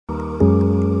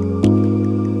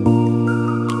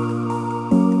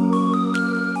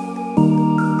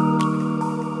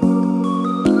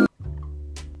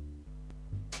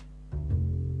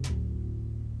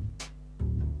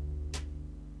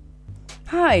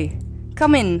Hi,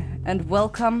 come in and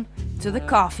welcome to the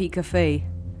Coffee Cafe.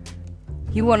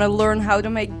 You want to learn how to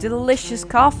make delicious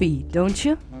coffee, don't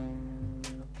you?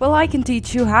 Well, I can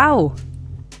teach you how.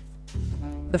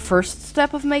 The first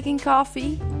step of making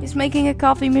coffee is making a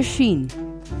coffee machine.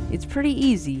 It's pretty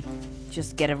easy.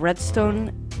 Just get a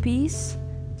redstone piece,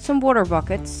 some water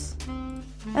buckets,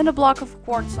 and a block of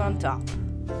quartz on top.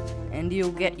 And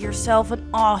you'll get yourself an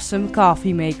awesome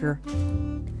coffee maker.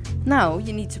 Now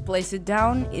you need to place it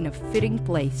down in a fitting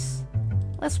place.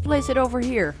 Let's place it over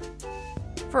here.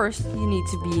 First, you need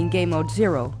to be in game mode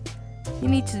 0. You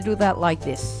need to do that like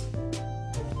this.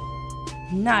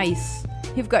 Nice!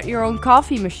 You've got your own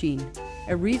coffee machine.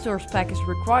 A resource pack is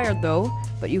required though,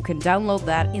 but you can download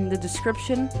that in the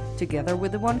description together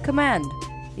with the one command.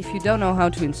 If you don't know how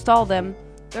to install them,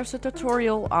 there's a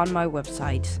tutorial on my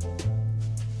website.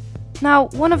 Now,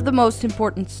 one of the most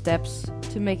important steps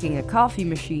to making a coffee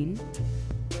machine,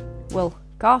 well,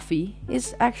 coffee,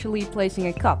 is actually placing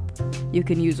a cup. You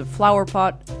can use a flower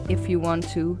pot if you want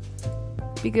to,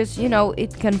 because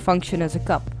it can function as a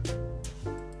cup.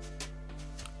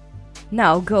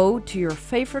 Now go to your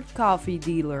favorite coffee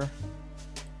dealer.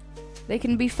 They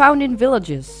can be found in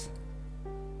villages,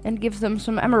 and give them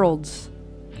some emeralds.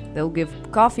 They'll give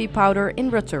coffee powder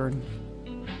in return.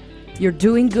 You're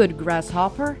doing good,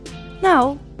 grasshopper.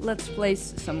 Now, let's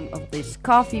place some of this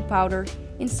coffee powder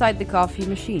inside the coffee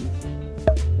machine.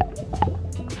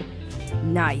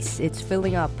 Nice, it's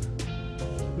filling up.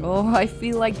 Oh, I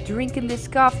feel like drinking this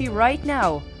coffee right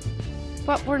now.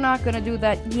 But we're not gonna do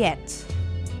that yet.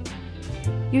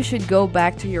 You should go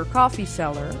back to your coffee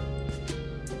cellar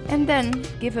and then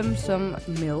give him some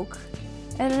milk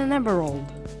and an emerald.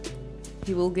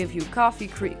 He will give you coffee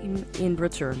cream in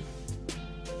return.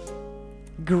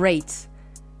 Great!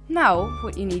 Now,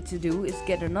 what you need to do is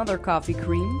get another coffee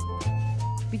cream,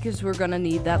 because we're gonna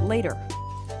need that later.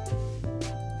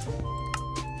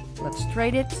 Let's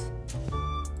trade it.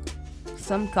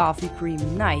 Some coffee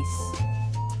cream, nice.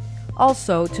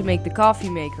 Also, to make the coffee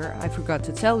maker, I forgot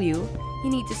to tell you, you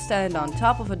need to stand on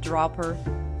top of a dropper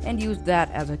and use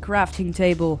that as a crafting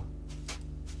table.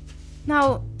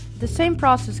 Now, the same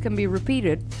process can be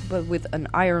repeated, but with an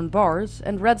iron bars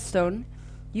and redstone,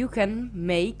 you can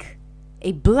make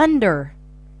a blender.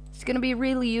 It's gonna be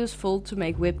really useful to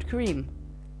make whipped cream.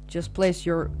 Just place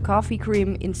your coffee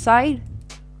cream inside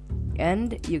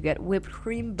and you get whipped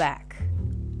cream back.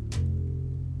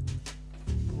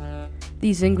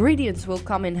 These ingredients will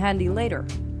come in handy later,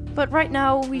 but right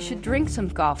now we should drink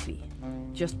some coffee.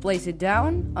 Just place it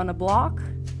down on a block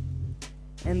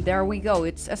and there we go,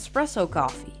 it's espresso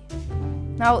coffee.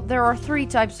 Now there are 3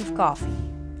 types of coffee.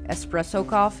 Espresso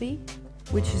coffee,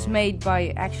 which is made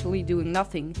by actually doing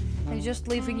nothing and just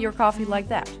leaving your coffee like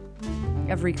that.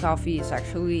 Every coffee is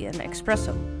actually an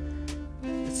espresso.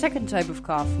 The second type of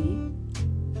coffee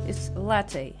is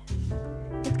latte.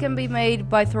 It can be made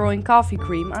by throwing coffee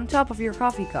cream on top of your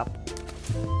coffee cup.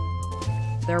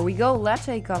 There we go,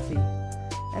 latte coffee.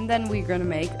 And then we're gonna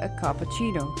make a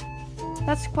cappuccino.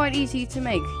 That's quite easy to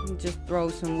make. You just throw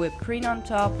some whipped cream on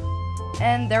top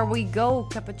and there we go,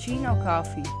 cappuccino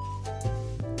coffee.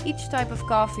 Each type of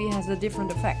coffee has a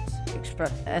different effect,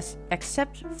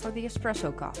 except for the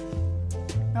espresso coffee.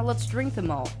 Now let's drink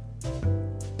them all.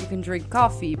 You can drink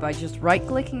coffee by just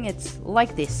right-clicking it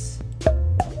like this.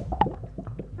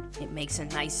 It makes a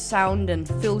nice sound and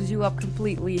fills you up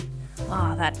completely.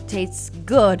 Ah, that tastes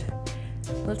good.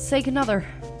 Let's take another.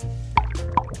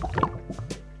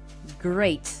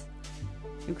 Great.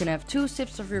 You can have 2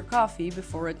 sips of your coffee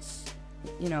before it's,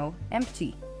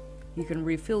 empty. You can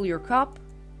refill your cup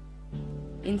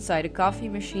inside a coffee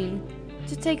machine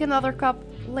to take another cup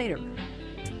later.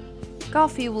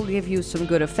 Coffee will give you some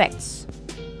good effects.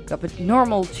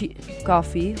 Normal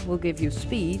coffee will give you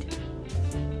speed.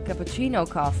 Cappuccino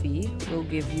coffee will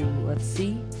give you, let's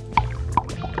see,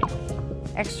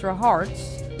 extra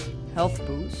hearts, health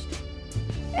boost.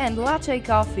 And latte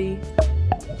coffee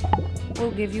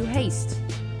will give you haste.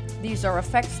 These are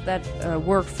effects that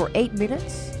work for 8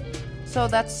 minutes. So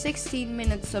that's 16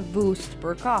 minutes of boost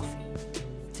per coffee.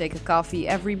 Take a coffee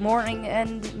every morning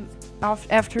and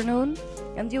afternoon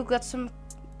and you'll get some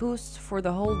boost for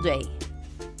the whole day.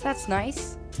 That's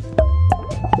nice.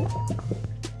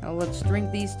 Now let's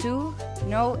drink these 2.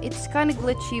 It's kinda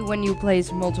glitchy when you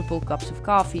place multiple cups of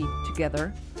coffee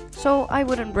together, so I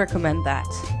wouldn't recommend that.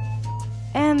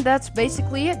 And that's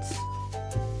basically it.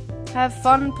 Have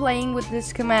fun playing with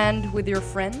this command with your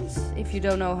friends. If you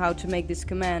don't know how to make this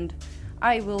command,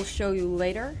 I will show you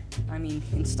later.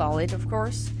 Install it, of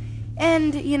course.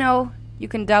 And, you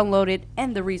can download it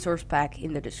and the resource pack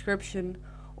in the description,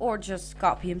 or just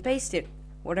copy and paste it,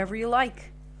 whatever you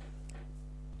like.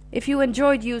 If you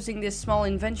enjoyed using this small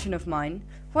invention of mine,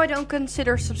 why don't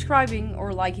consider subscribing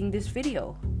or liking this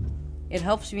video? It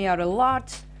helps me out a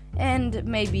lot, and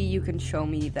maybe you can show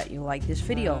me that you like this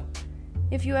video.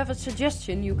 If you have a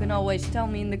suggestion, you can always tell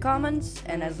me in the comments,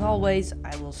 and as always,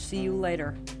 I will see you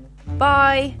later.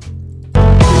 Bye!